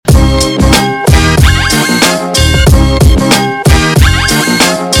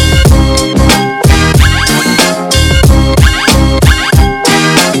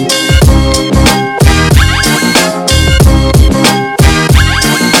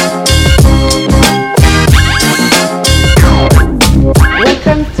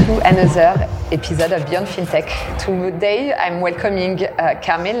another episode of Beyond Fintech. Today I'm welcoming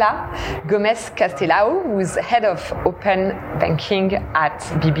Carmela Gómez Castelao, who's Head of Open Banking at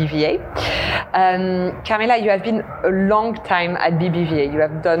BBVA. Carmela, you have been a long time at BBVA. You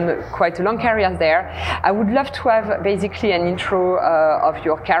have done quite a long career there. I would love to have basically an intro of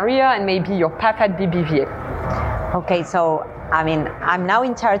your career and maybe your path at BBVA. Okay, so I'm now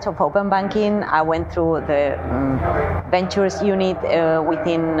in charge of open banking. I went through the ventures unit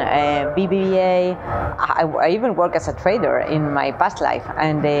within BBVA. I even work as a trader in my past life,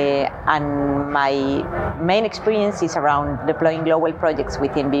 and my main experience is around deploying global projects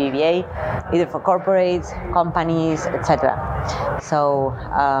within BBVA, either for corporates, companies, etc. So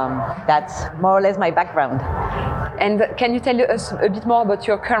that's more or less my background. And can you tell us a bit more about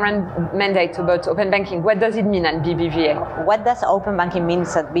your current mandate about open banking? What does it mean at BBVA? What does open banking mean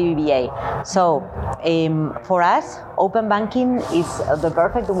at BBVA? So for us, open banking is the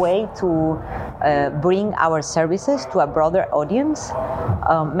perfect way to bring our services to a broader audience,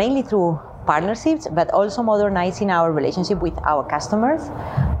 mainly through partnerships, but also modernizing our relationship with our customers,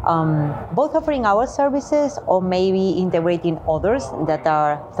 both offering our services or maybe integrating others that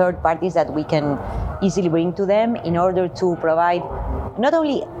are third parties that we can easily bring to them in order to provide not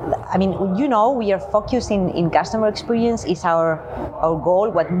only, we are focusing in customer experience is our goal.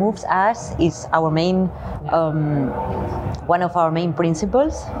 What moves us is our main, one of our main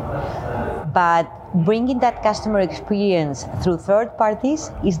principles. But bringing that customer experience through third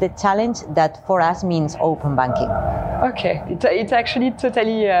parties is the challenge that for us means open banking. Okay, it actually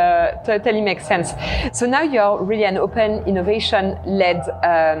totally makes sense. So now you're really an open innovation-led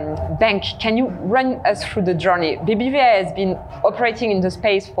bank. Can you run us through the journey? BBVA has been operating in the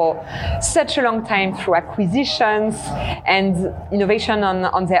space for such a long time through acquisitions and innovation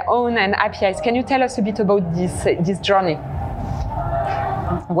on their own and APIs. Can you tell us a bit about this journey?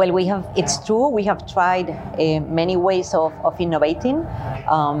 Well, it's true, we have tried many ways of innovating.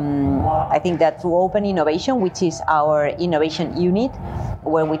 I think that through open innovation, which is our innovation unit,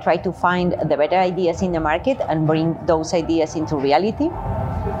 where we try to find the better ideas in the market and bring those ideas into reality,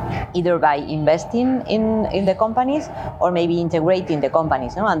 either by investing in the companies or maybe integrating the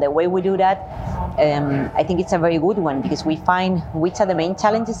companies. No? And the way we do that, I think it's a very good one, because we find which are the main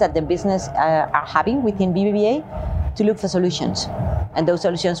challenges that the business are having within BBVA to look for solutions. And those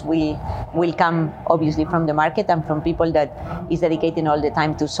solutions will come obviously from the market and from people that is dedicating all the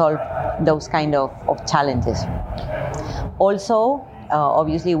time to solve those kind of challenges. Also,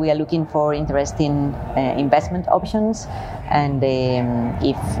 obviously we are looking for interesting investment options, and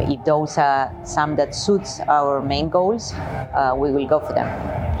if those are some that suits our main goals, we will go for them.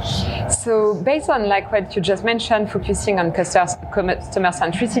 So based on like what you just mentioned, focusing on customer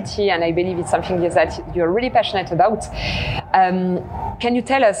centricity, and I believe it's something that you're really passionate about, can you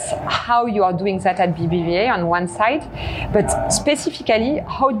tell us how you are doing that at BBVA on one side, but specifically,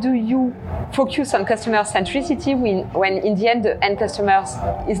 how do you focus on customer centricity when in the end the end customer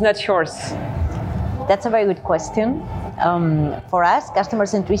is not yours? That's a very good question. For us, customer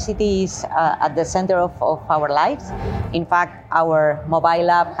centricity is at the center of our lives. In fact, our mobile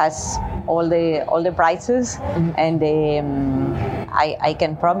app has all the prizes, and I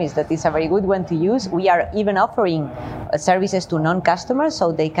can promise that it's a very good one to use. We are even offering services to non-customers,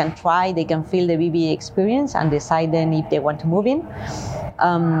 so they can feel the BBVA experience and decide then if they want to move in.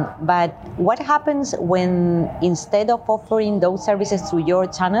 But what happens when instead of offering those services through your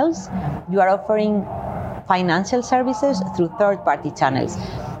channels, you are offering financial services through third-party channels?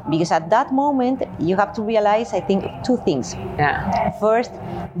 Because at that moment, you have to realize, I think, two things. Yeah. First,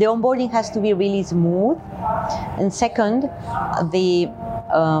 the onboarding has to be really smooth. And second, the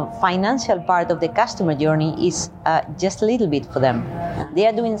financial part of the customer journey is just a little bit for them. They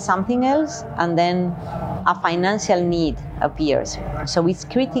are doing something else, and then a financial need appears. So it's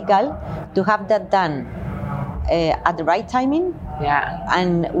critical to have that done at the right timing,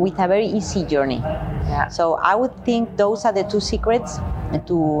 and with a very easy journey. Yeah. So I would think those are the two secrets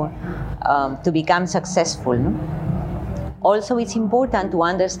to become successful. No? Also, it's important to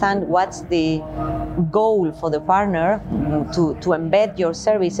understand what's the goal for the partner to embed your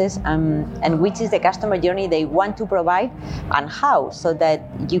services, and which is the customer journey they want to provide, and how, so that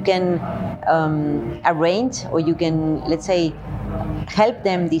you can arrange, or you can, let's say, help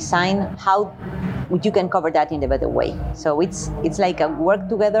them design how you can cover that in a better way. So it's like a work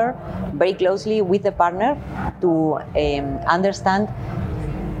together very closely with the partner to understand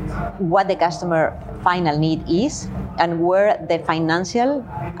what the customer final need is and where the financial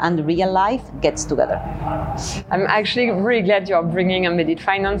and real life gets together. I'm actually really glad you're bringing embedded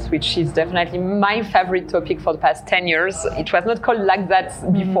finance, which is definitely my favorite topic for the past 10 years. It was not called like that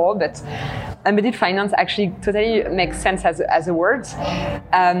before, but embedded finance actually totally makes sense as a word.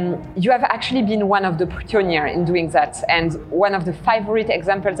 You have actually been one of the pioneers in doing that. And one of the favorite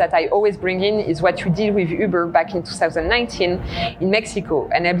examples that I always bring in is what you did with Uber back in 2019 in Mexico,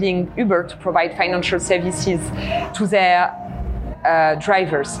 enabling Uber to provide financial services to their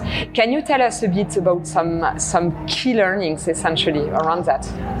drivers. Can you tell us a bit about some key learnings essentially around that?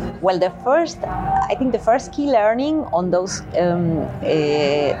 Well, I think the first key learning on those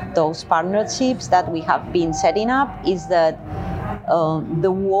partnerships that we have been setting up is that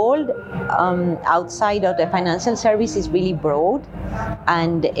the world outside of the financial service is really broad,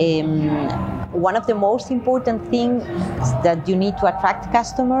 and one of the most important things that you need to attract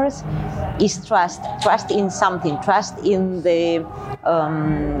customers is trust in something, trust in the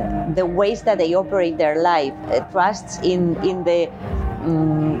ways that they operate their life, trust in the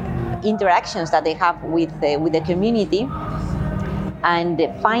interactions that they have with the community, and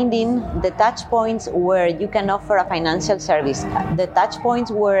finding the touch points where you can offer a financial service, the touch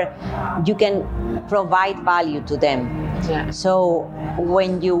points where you can provide value to them. Yeah. So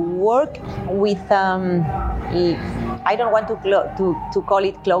when you work with, I don't want to call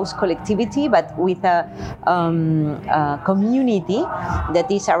it close collectivity, but with a community that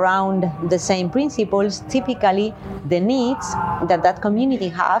is around the same principles, typically the needs that community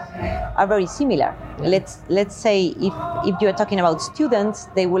have are very similar. Let's say if you're talking about students,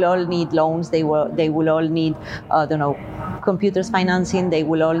 they will all need loans, they will all need computers financing, they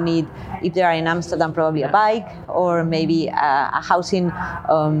will all need, if they are in Amsterdam, probably a bike or maybe a housing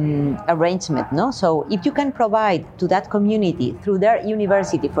arrangement. No, so if you can provide to that community through their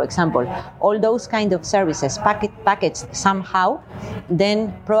university, for example, all those kind of services packaged somehow,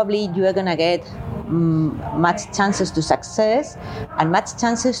 then probably you are gonna get much chances to success and much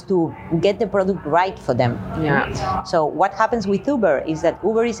chances to get the product right for them. Yeah. So what happens with Uber is that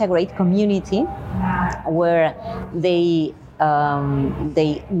Uber is a great community where they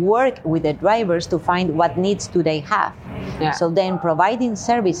work with the drivers to find what needs do they have. Yeah. So then providing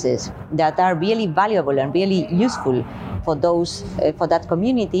services that are really valuable and really useful for those for that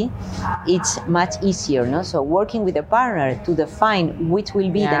community, it's much easier. No? So working with a partner to define which will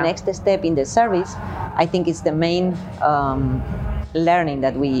be the next step in the service, I think is the main learning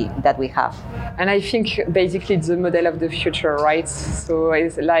that we have. And I think basically it's the model of the future, right? So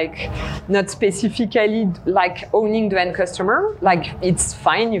it's like not specifically like owning the end customer, like it's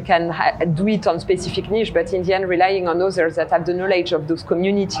fine, you can do it on specific niche, but in the end relying on others that have the knowledge of those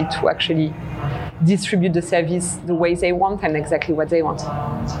community to actually distribute the service the way they want and exactly what they want.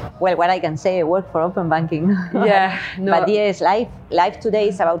 Well, what I can say, I work for open banking. Yeah. No. But yes, life today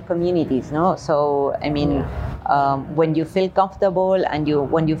is about communities, no? So, I mean, when you feel comfortable and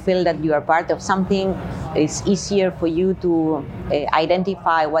when you feel that you are part of something, it's easier for you to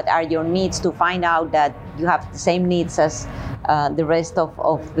identify what are your needs, to find out that you have the same needs as the rest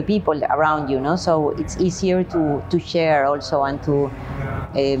of the people around you, no? So it's easier to share also and to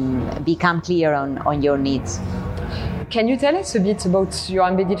become clear on your needs. Can you tell us a bit about your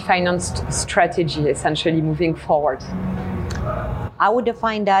embedded finance strategy, essentially moving forward? I would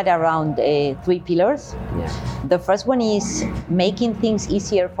define that around 3 pillars. Yeah. The first one is making things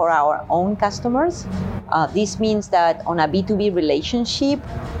easier for our own customers. This means that on a B2B relationship,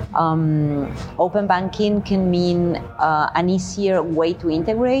 open banking can mean an easier way to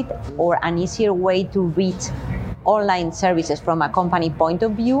integrate or an easier way to reach online services from a company point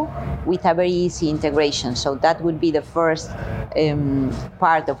of view with a very easy integration. So that would be the first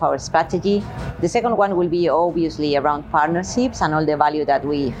part of our strategy. The second one will be obviously around partnerships and all the value that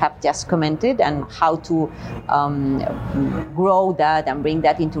we have just commented and how to grow that and bring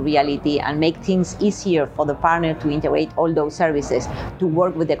that into reality and make things easier for the partner to integrate all those services, to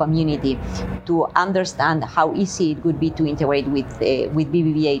work with the community, to understand how easy it would be to integrate with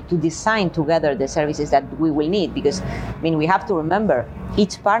BBVA, to design together the services that we will need. Because, I mean, we have to remember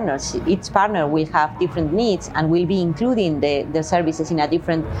each partner will have different needs and will be including the services in a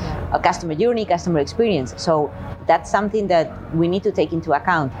different customer journey, customer experience. So that's something that we need to take into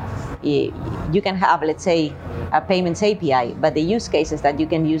account. You can have, let's say, a payments API, but the use cases that you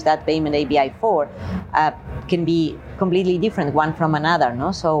can use that payment API for can be completely different one from another.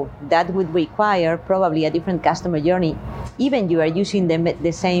 No? So that would require probably a different customer journey, even you are using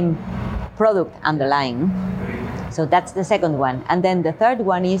the same product underlying. So that's the second one. And then the third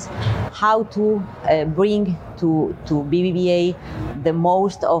one is how to bring to BBVA the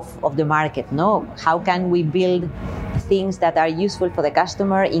most of the market. No, how can we build things that are useful for the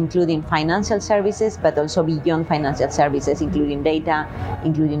customer, including financial services, but also beyond financial services, including data,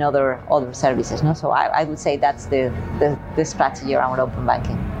 including other services. No, so I would say that's the strategy around open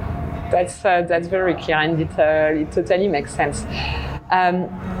banking. That's very clear, and it totally makes sense.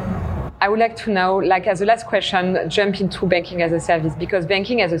 I would like to know, like as a last question, jump into banking as a service, because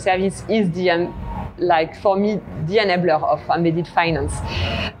banking as a service is for me, the enabler of embedded finance.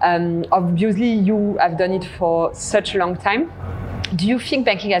 Obviously, you have done it for such a long time. Do you think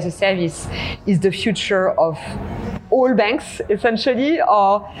banking as a service is the future of all banks, essentially,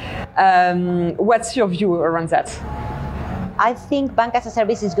 or what's your view around that? I think bank as a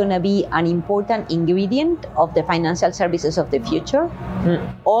service is going to be an important ingredient of the financial services of the future.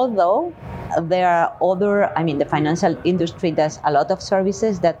 Although there are the financial industry does a lot of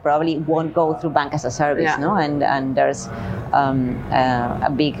services that probably won't go through bank as a service, no? And there's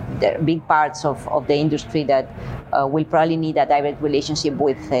big parts of the industry that will probably need a direct relationship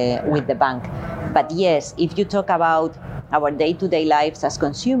with the bank. But yes, if you talk about our day-to-day lives as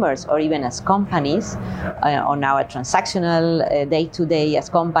consumers or even as companies, on our transactional day-to-day as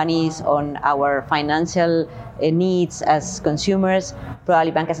companies, on our financial needs as consumers,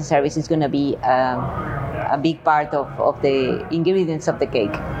 probably bank as a service is going to be a big part of the ingredients of the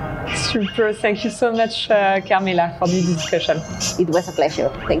cake. Super. Thank you so much, Carmela, for this discussion. It was a pleasure.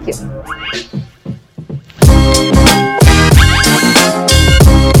 Thank you.